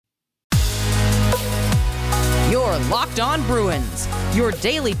Locked On Bruins, your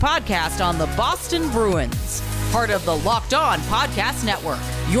daily podcast on the Boston Bruins. Part of the Locked On Podcast Network,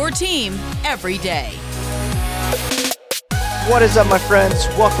 your team every day. What is up, my friends?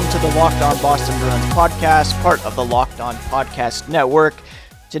 Welcome to the Locked On Boston Bruins podcast, part of the Locked On Podcast Network.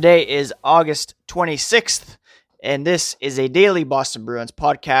 Today is August 26th, and this is a daily Boston Bruins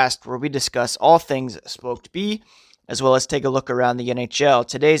podcast where we discuss all things Spoked B, as well as take a look around the NHL.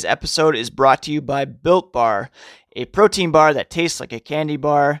 Today's episode is brought to you by Built Bar, a protein bar that tastes like a candy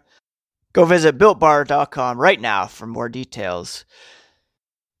bar. Go visit BuiltBar.com right now for more details.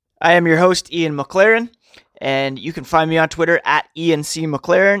 I am your host, Ian McLaren, and you can find me on Twitter at Ian C.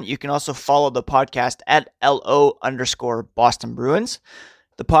 McLaren. You can also follow the podcast at LO_Boston Bruins.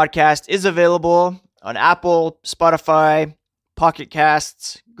 The podcast is available on Apple, Spotify, Pocket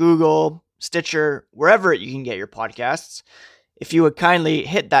Casts, Google, Stitcher, wherever you can get your podcasts. If you would kindly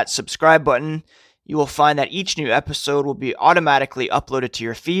hit that subscribe button, you will find that each new episode will be automatically uploaded to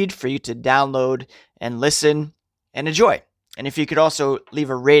your feed for you to download and listen and enjoy. And if you could also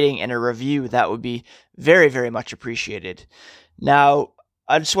leave a rating and a review, that would be very, very much appreciated. Now,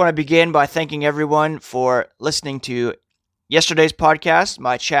 I just want to begin by thanking everyone for listening to yesterday's podcast,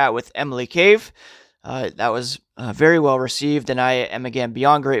 my chat with Emily Cave. That was very well received, and I am again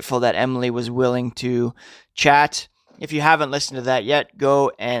beyond grateful that Emily was willing to chat. If you haven't listened to that yet,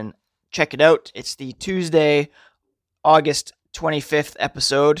 go and check it out. It's the Tuesday, August 25th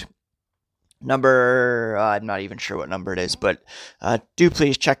episode. I'm not even sure what number it is, but do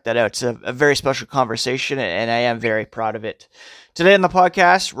please check that out. It's a very special conversation, and I am very proud of it. Today on the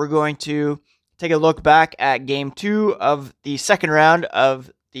podcast, we're going to take a look back at Game 2 of the second round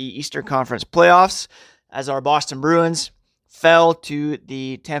of the Eastern Conference playoffs, as our Boston Bruins fell to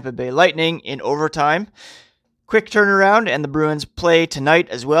the Tampa Bay Lightning in overtime. Quick turnaround, and the Bruins play tonight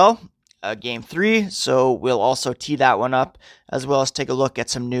as well, Game 3, so we'll also tee that one up, as well as take a look at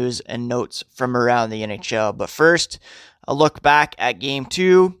some news and notes from around the NHL. But first, a look back at Game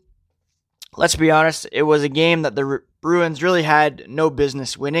 2. Let's be honest, it was a game that the Bruins really had no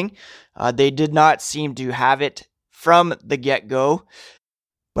business winning. They did not seem to have it from the get-go.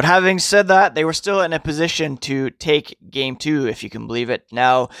 But having said that, they were still in a position to take Game 2, if you can believe it.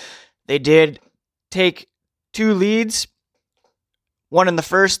 Now, they did take two leads. One in the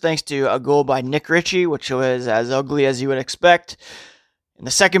first, thanks to a goal by Nick Ritchie, which was as ugly as you would expect. In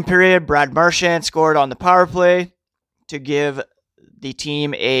the second period, Brad Marchand scored on the power play to give the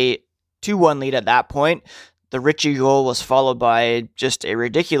team a 2-1 lead at that point. The Ritchie goal was followed by just a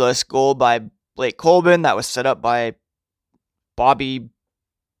ridiculous goal by Blake Coleman that was set up by Bobby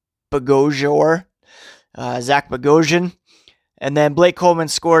Bogosian, Zach Bogosian. And then Blake Coleman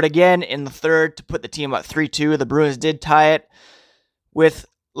scored again in the third to put the team up 3-2. The Bruins did tie it with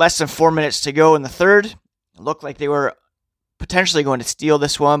less than 4 minutes to go in the third. It looked like they were potentially going to steal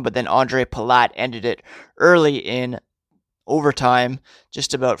this one, but then Andre Palat ended it early in overtime,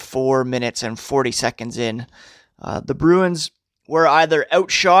 just about 4 minutes and 40 seconds in. The Bruins were either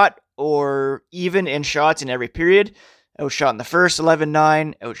outshot or even in shots in every period. Outshot in the first,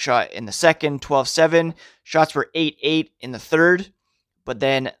 11-9. Outshot in the second, 12-7. Shots were 8-8 in the third. But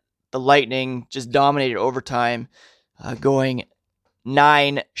then the Lightning just dominated overtime, going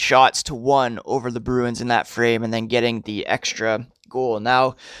 9 shots to 1 over the Bruins in that frame, and then getting the extra goal.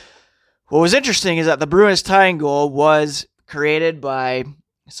 Now, what was interesting is that the Bruins tying goal was created by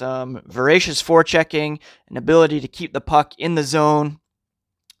some voracious forechecking, an ability to keep the puck in the zone,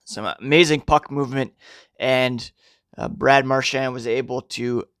 some amazing puck movement, and Brad Marchand was able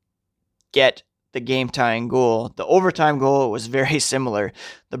to get the game-tying goal. The overtime goal was very similar.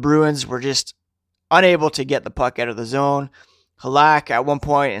 The Bruins were just unable to get the puck out of the zone. Halak, at one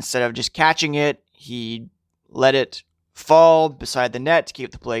point, instead of just catching it, he let it fall beside the net to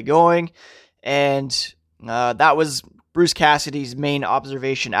keep the play going. And that was Bruce Cassidy's main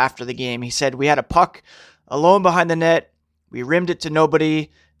observation after the game. He said, "We had a puck alone behind the net. We rimmed it to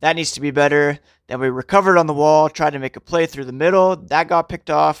nobody. That needs to be better. Then we recovered on the wall, tried to make a play through the middle. That got picked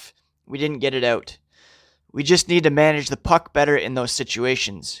off. We didn't get it out. We just need to manage the puck better in those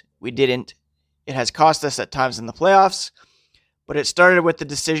situations. We didn't. It has cost us at times in the playoffs, but it started with the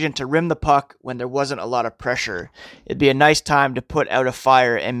decision to rim the puck when there wasn't a lot of pressure. It'd be a nice time to put out a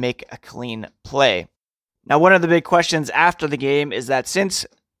fire and make a clean play." Now, one of the big questions after the game is that since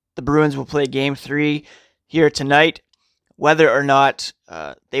the Bruins will play Game 3 here tonight, whether or not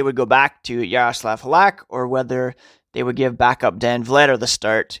they would go back to Yaroslav Halak or whether they would give backup Dan Vladar the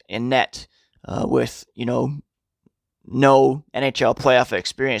start in net with, no NHL playoff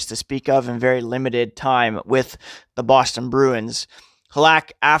experience to speak of and very limited time with the Boston Bruins.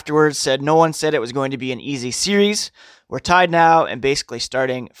 Halak afterwards said, "No one said it was going to be an easy series. We're tied now and basically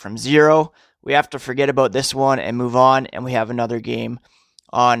starting from zero. We have to forget about this one and move on, and we have another game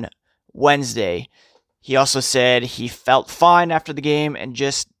on Wednesday." He also said he felt fine after the game and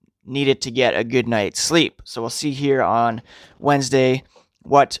just needed to get a good night's sleep. So we'll see here on Wednesday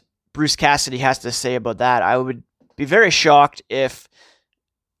what Bruce Cassidy has to say about that. I would be very shocked if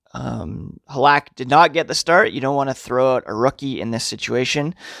Halak did not get the start. You don't want to throw out a rookie in this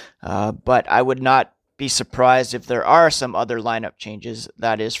situation, but I would not be surprised if there are some other lineup changes,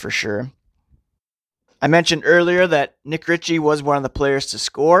 that is for sure. I mentioned earlier that Nick Ritchie was one of the players to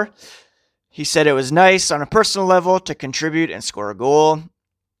score. He said it was nice on a personal level to contribute and score a goal.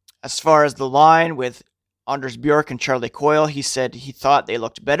 As far as the line with Anders Bjork and Charlie Coyle, he said he thought they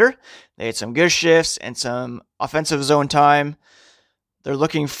looked better. They had some good shifts and some offensive zone time. They're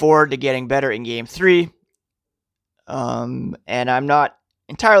looking forward to getting better in Game 3. And I'm not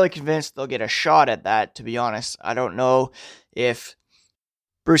entirely convinced they'll get a shot at that, to be honest. I don't know if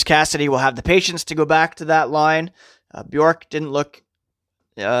Bruce Cassidy will have the patience to go back to that line. Bjork didn't look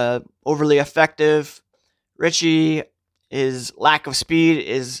overly effective. Ritchie, his lack of speed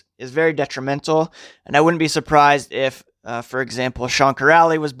is very detrimental. And I wouldn't be surprised if, for example, Sean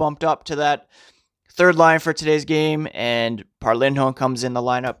Corrali was bumped up to that third line for today's game, and Par Lindholm comes in the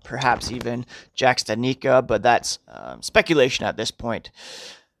lineup, perhaps even Jack Stanika, but that's speculation at this point.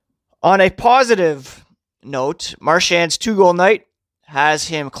 On a positive note, Marchand's 2-goal night has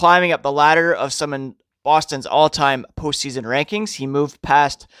him climbing up the ladder of some in Boston's all-time postseason rankings. He moved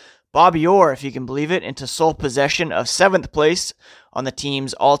past Bobby Orr, if you can believe it, into sole possession of 7th place on the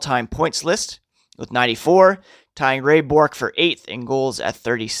team's all-time points list with 94, tying Ray Bourque for 8th in goals at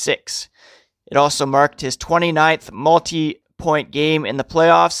 36. It also marked his 29th multi-point game in the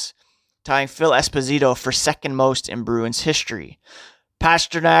playoffs, tying Phil Esposito for second most in Bruins history.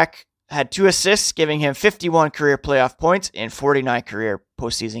 Pastrnak had 2 assists, giving him 51 career playoff points in 49 career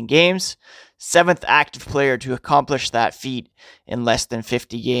postseason games, 7th active player to accomplish that feat in less than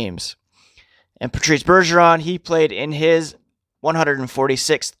 50 games. And Patrice Bergeron, he played in his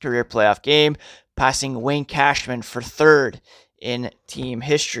 146th career playoff game, passing Wayne Cashman for 3rd in team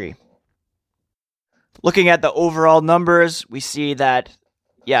history. Looking at the overall numbers, we see that,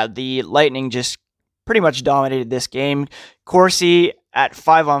 the Lightning just pretty much dominated this game. Corsi at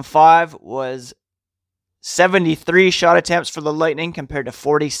 5-on-5 was 73 shot attempts for the Lightning compared to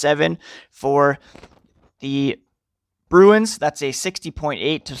 47 for the Bruins. That's a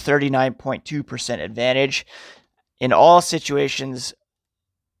 60.8 to 39.2% advantage. In all situations,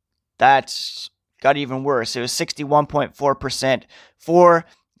 that's got even worse. It was 61.4% for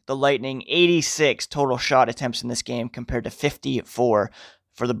the Lightning, 86 total shot attempts in this game compared to 54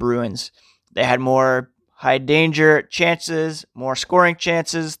 for the Bruins. They had more high danger chances, more scoring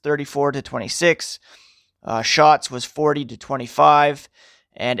chances, 34 to 26. Shots was 40 to 25,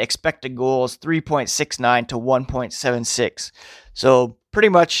 and expected goals 3.69 to 1.76. So pretty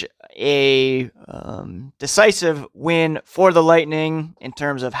much a decisive win for the Lightning in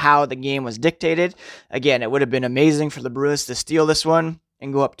terms of how the game was dictated. Again, it would have been amazing for the Bruins to steal this one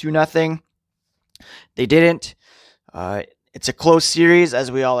and go up 2-0. They didn't. It's a close series,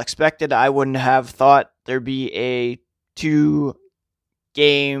 as we all expected. I wouldn't have thought there'd be a 2-game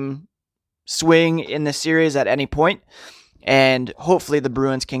swing in the series at any point. And hopefully the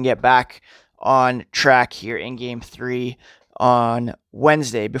Bruins can get back on track here in Game 3 on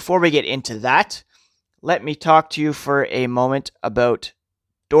Wednesday. Before we get into that, let me talk to you for a moment about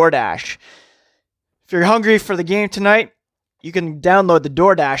DoorDash. If you're hungry for the game tonight, you can download the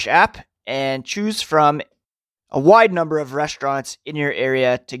DoorDash app and choose from a wide number of restaurants in your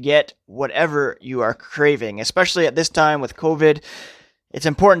area to get whatever you are craving. Especially at this time with COVID, it's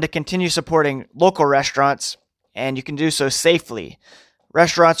important to continue supporting local restaurants, and you can do so safely.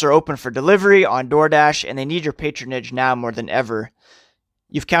 Restaurants are open for delivery on DoorDash, and they need your patronage now more than ever.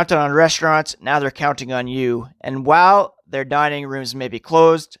 You've counted on restaurants, now they're counting on you. And while their dining rooms may be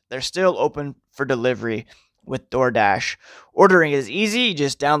closed, they're still open for delivery with DoorDash. Ordering is easy. You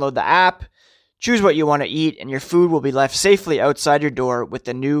just download the app, choose what you want to eat, and your food will be left safely outside your door with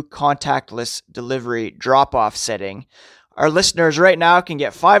the new contactless delivery drop-off setting. Our listeners right now can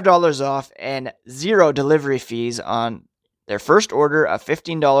get $5 off and 0 delivery fees on their first order of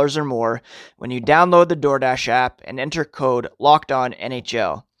 $15 or more when you download the DoorDash app and enter code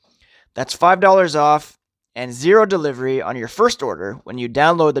LOCKEDONNHL. That's $5 off and 0 delivery on your first order when you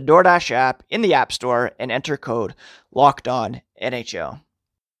download the DoorDash app in the App Store and enter code LOCKEDONNHL.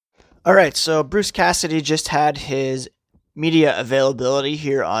 All right, so Bruce Cassidy just had his media availability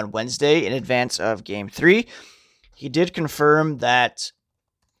here on Wednesday in advance of Game 3. he did confirm that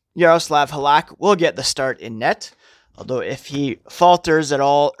Yaroslav Halak will get the start in net. Although if he falters at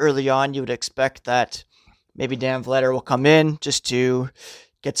all early on, you would expect that maybe Dan Vladar will come in just to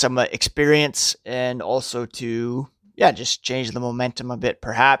get some experience and also to, just change the momentum a bit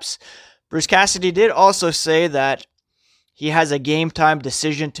perhaps. Bruce Cassidy did also say that he has a game time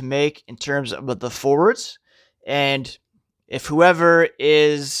decision to make in terms of the forwards. And if whoever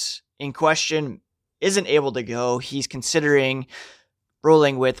is in question isn't able to go, he's considering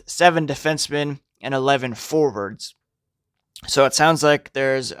rolling with 7 defensemen and 11 forwards. So it sounds like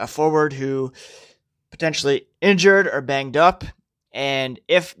there's a forward who potentially injured or banged up. And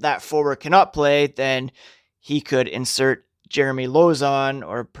if that forward cannot play, then he could insert Jeremy Lauzon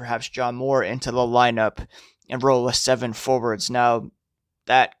or perhaps John Moore into the lineup and roll with 7 forwards. Now,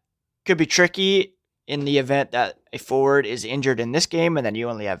 that could be tricky in the event that a forward is injured in this game and then you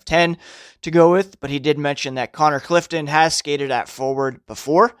only have 10 to go with. But he did mention that Connor Clifton has skated at forward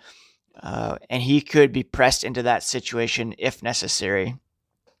before. And he could be pressed into that situation if necessary.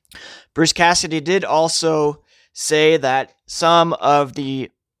 Bruce Cassidy did also say that some of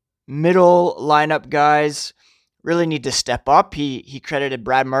the middle lineup guys really need to step up. He credited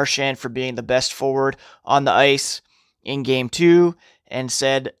Brad Marchand for being the best forward on the ice in Game 2 and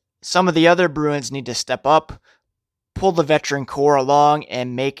said some of the other Bruins need to step up, pull the veteran core along,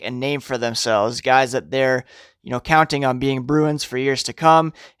 and make a name for themselves. Guys that they're counting on being Bruins for years to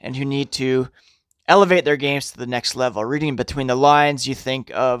come and who need to elevate their games to the next level. Reading between the lines, you think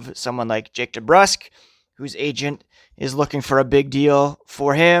of someone like Jake DeBrusk, whose agent is looking for a big deal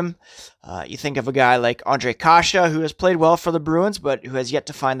for him. You think of a guy like Andre Kasha, who has played well for the Bruins, but who has yet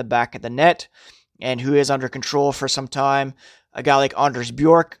to find the back of the net and who is under control for some time. A guy like Anders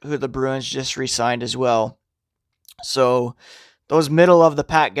Bjork, who the Bruins just re-signed as well. So those middle of the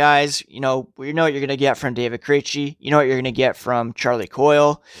pack guys, you know what you're going to get from David Krejci. You know what you're going to get from Charlie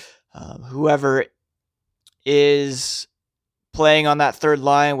Coyle. Whoever is playing on that third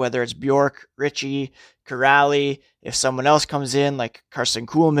line, whether it's Bjork, Ritchie, Corrali, if someone else comes in like Carson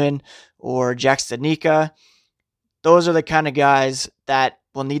Kuhlman or Jack Studnicka, those are the kind of guys that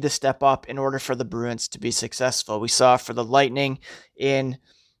will need to step up in order for the Bruins to be successful. We saw for the Lightning in,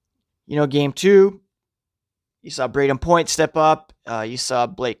 Game 2, you saw Braden Point step up. You saw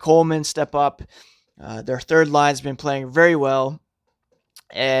Blake Coleman step up. Their third line's been playing very well.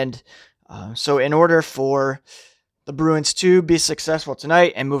 And so in order for the Bruins to be successful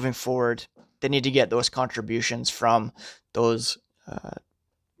tonight and moving forward, they need to get those contributions from those,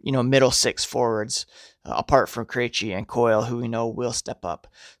 middle 6 forwards, apart from Krejci and Coyle, who we know will step up.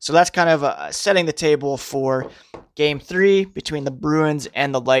 So that's kind of setting the table for Game 3 between the Bruins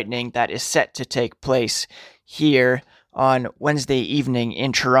and the Lightning that is set to take place here on Wednesday evening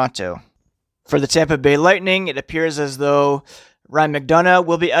in Toronto. For the Tampa Bay Lightning, it appears as though Ryan McDonagh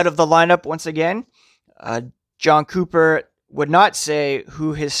will be out of the lineup once again. John Cooper would not say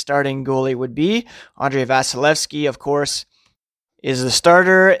who his starting goalie would be. Andrei Vasilevsky, of course, is the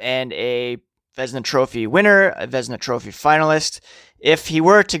starter and a Vezina Trophy winner, a Vezina Trophy finalist. If he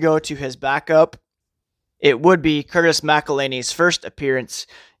were to go to his backup, it would be Curtis McElhinney's first appearance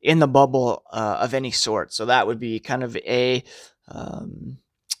in the bubble of any sort. So that would be kind of a,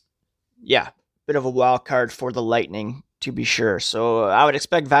 bit of a wild card for the Lightning, to be sure. So I would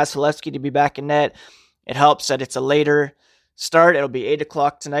expect Vasilevsky to be back in net. It helps that it's a later start. It'll be 8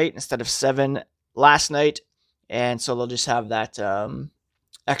 o'clock tonight instead of 7 last night. And so they'll just have that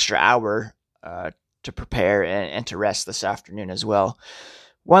extra hour to prepare and to rest this afternoon as well.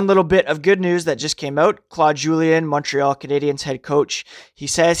 One little bit of good news that just came out. Claude Julien, Montreal Canadiens head coach, he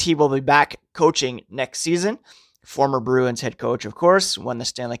says he will be back coaching next season. Former Bruins head coach, of course, won the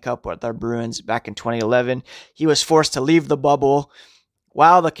Stanley Cup with our Bruins back in 2011. He was forced to leave the bubble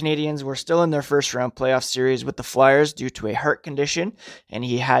while the Canadiens were still in their first round playoff series with the Flyers due to a heart condition, and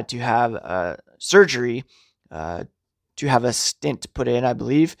he had to have surgery to have a stint put in, I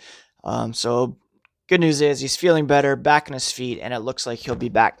believe. So good news is he's feeling better, back on his feet, and it looks like he'll be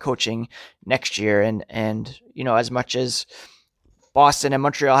back coaching next year. And as much as Boston and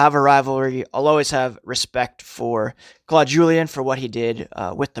Montreal have a rivalry, I'll always have respect for Claude Julien for what he did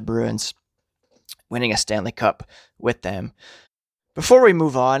with the Bruins, winning a Stanley Cup with them. Before we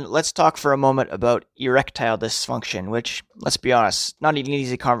move on, let's talk for a moment about erectile dysfunction, which, let's be honest, not an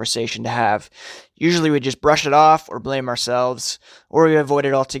easy conversation to have. Usually we just brush it off or blame ourselves, or we avoid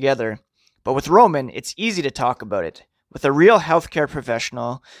it altogether. But with Roman, it's easy to talk about it, with a real healthcare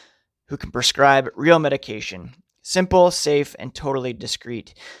professional who can prescribe real medication. Simple, safe, and totally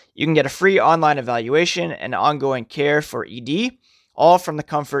discreet. You can get a free online evaluation and ongoing care for ED, all from the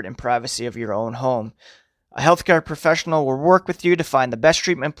comfort and privacy of your own home. A healthcare professional will work with you to find the best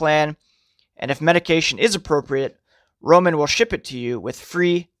treatment plan, and if medication is appropriate, Roman will ship it to you with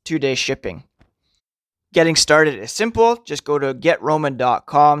free 2-day shipping. Getting started is simple. Just go to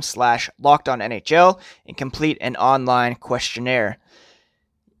getroman.com/lockedonnhl and complete an online questionnaire.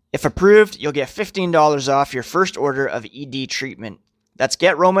 If approved, you'll get $15 off your first order of ED treatment. That's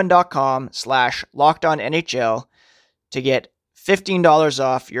getroman.com/lockedonnhl to get $15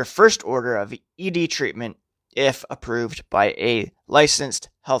 off your first order of ED treatment if approved by a licensed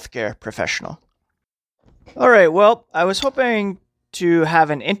healthcare professional. All right, well, I was hoping to have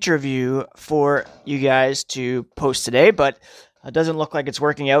an interview for you guys to post today, but it doesn't look like it's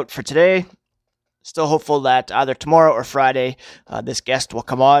working out for today. Still hopeful that either tomorrow or Friday, this guest will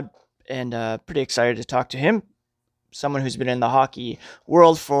come on, and pretty excited to talk to him. Someone who's been in the hockey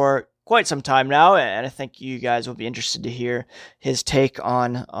world for quite some time now, and I think you guys will be interested to hear his take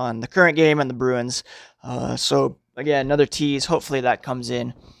on the current game and the Bruins. So again, another tease. Hopefully that comes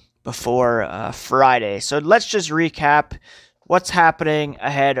in before Friday. So let's just recap what's happening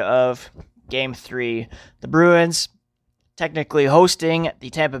ahead of Game 3. The Bruins technically hosting the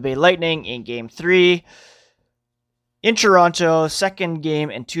Tampa Bay Lightning in Game 3. In Toronto, second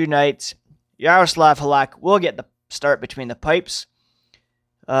game in 2 nights. Yaroslav Halak will get the start between the pipes.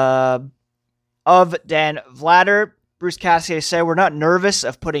 Of Dan Vladar, Bruce Cassidy said, "We're not nervous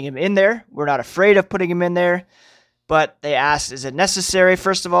of putting him in there. We're not afraid of putting him in there." But they asked, is it necessary,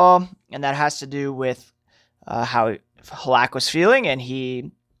 first of all? And that has to do with how Halak was feeling, and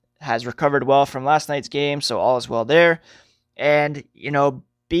he has recovered well from last night's game, so all is well there. And,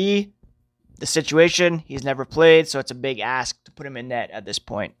 B, the situation, he's never played, so it's a big ask to put him in net at this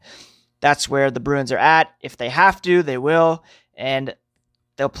point. That's where the Bruins are at. If they have to, they will, and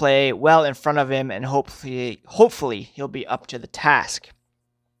they'll play well in front of him, and hopefully he'll be up to the task,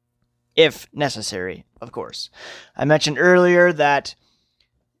 if necessary, of course. I mentioned earlier that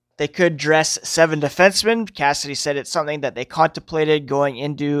they could dress 7 defensemen. Cassidy said it's something that they contemplated going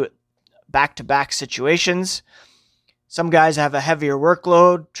into back-to-back situations. Some guys have a heavier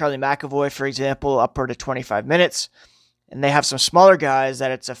workload. Charlie McAvoy, for example, upward of 25 minutes. And they have some smaller guys that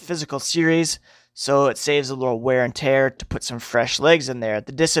it's a physical series, so it saves a little wear and tear to put some fresh legs in there.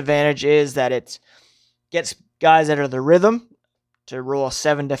 The disadvantage is that it gets guys out of the rhythm to roll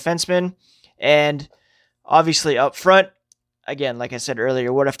 7 defensemen. And obviously up front, again, like I said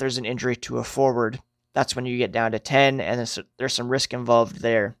earlier, what if there's an injury to a forward? That's when you get down to 10, and there's some risk involved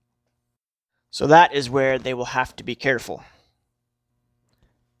there. So that is where they will have to be careful.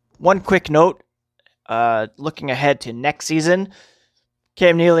 One quick note, looking ahead to next season,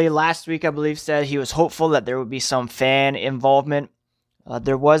 Cam Neely last week, I believe, said he was hopeful that there would be some fan involvement.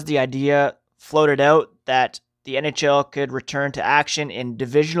 There was the idea floated out that the NHL could return to action in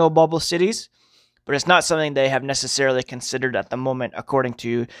divisional bubble cities, but it's not something they have necessarily considered at the moment, according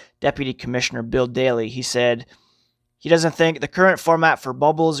to Deputy Commissioner Bill Daly. He said he doesn't think the current format for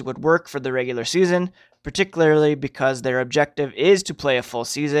bubbles would work for the regular season, particularly because their objective is to play a full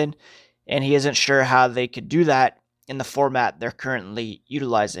season, and he isn't sure how they could do that in the format they're currently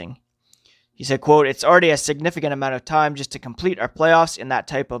utilizing. He said, quote, "It's already a significant amount of time just to complete our playoffs in that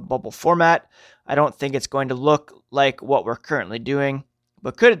type of bubble format. I don't think it's going to look like what we're currently doing,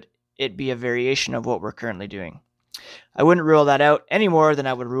 but could it be a variation of what we're currently doing? I wouldn't rule that out any more than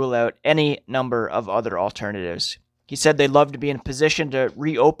I would rule out any number of other alternatives." He said they'd love to be in a position to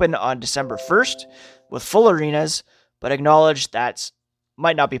reopen on December 1st with full arenas, but acknowledged that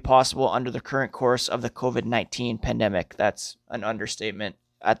might not be possible under the current course of the COVID-19 pandemic. That's an understatement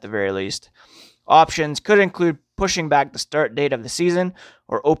at the very least. Options could include pushing back the start date of the season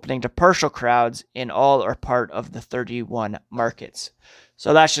or opening to partial crowds in all or part of the 31 markets.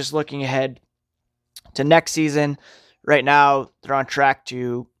 So that's just looking ahead to next season. Right now, they're on track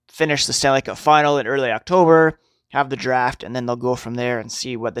to finish the Stanley Cup final in early October, have the draft, and then they'll go from there and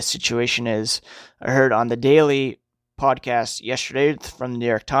see what the situation is. I heard on the Daily podcast yesterday from the New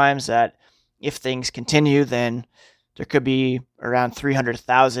York Times that if things continue, then there could be around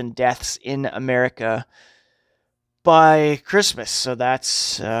 300,000 deaths in America by Christmas. So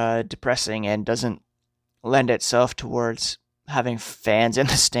that's depressing and doesn't lend itself towards having fans in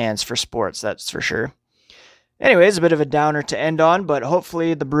the stands for sports, that's for sure. Anyways, a bit of a downer to end on, but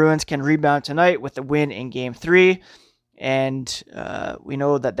hopefully the Bruins can rebound tonight with a win in Game 3. And we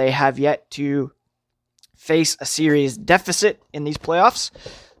know that they have yet to face a series deficit in these playoffs.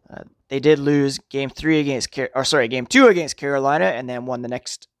 They did lose Game 2 against Carolina, and then won the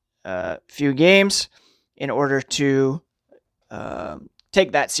next few games in order to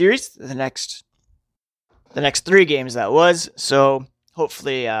take that series. The next 3 games that was. So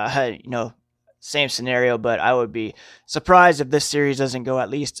hopefully, same scenario, but I would be surprised if this series doesn't go at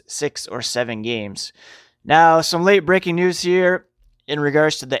least 6 or 7 games. Now, some late breaking news here in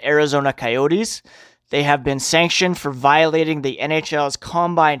regards to the Arizona Coyotes. They have been sanctioned for violating the NHL's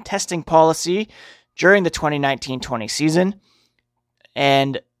combine testing policy during the 2019-20 season,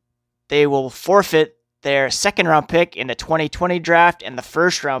 and they will forfeit their second-round pick in the 2020 draft and the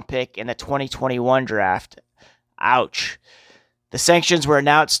first-round pick in the 2021 draft. Ouch. The sanctions were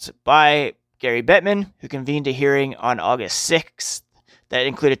announced by Gary Bettman, who convened a hearing on August 6th that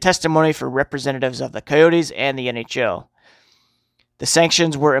included testimony from representatives of the Coyotes and the NHL. The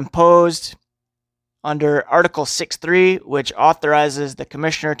sanctions were imposed under Article 6.3, which authorizes the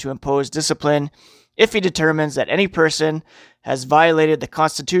commissioner to impose discipline if he determines that any person has violated the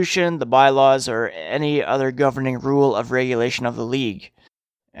Constitution, the bylaws, or any other governing rule of regulation of the league.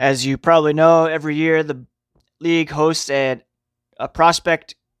 As you probably know, every year the league hosts a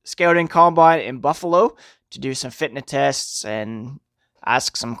prospect scouting combine in Buffalo to do some fitness tests and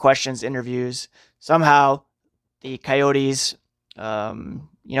ask some questions, interviews. Somehow, the Coyotes,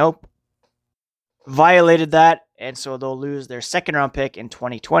 violated that, and so they'll lose their second-round pick in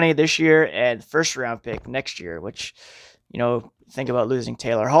 2020 this year and first-round pick next year, which, think about losing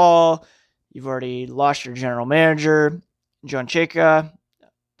Taylor Hall. You've already lost your general manager, John Chayka.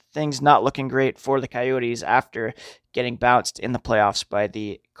 Things not looking great for the Coyotes after getting bounced in the playoffs by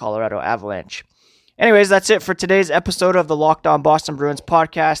the Colorado Avalanche. Anyways, that's it for today's episode of the Locked On Boston Bruins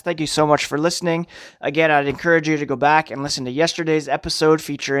podcast. Thank you so much for listening. Again, I'd encourage you to go back and listen to yesterday's episode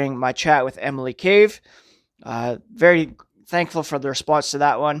featuring my chat with Emily Cave. Very thankful for the response to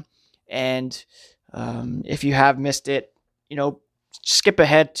that one. And if you have missed it, skip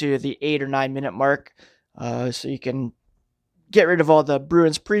ahead to the 8 or 9 minute mark so you can get rid of all the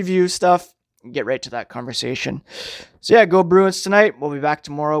Bruins preview stuff and get right to that conversation. So yeah, go Bruins tonight. We'll be back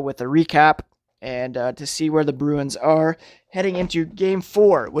tomorrow with a recap and to see where the Bruins are heading into Game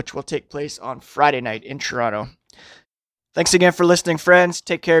 4, which will take place on Friday night in Toronto. Thanks again for listening, friends.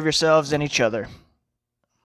 Take care of yourselves and each other.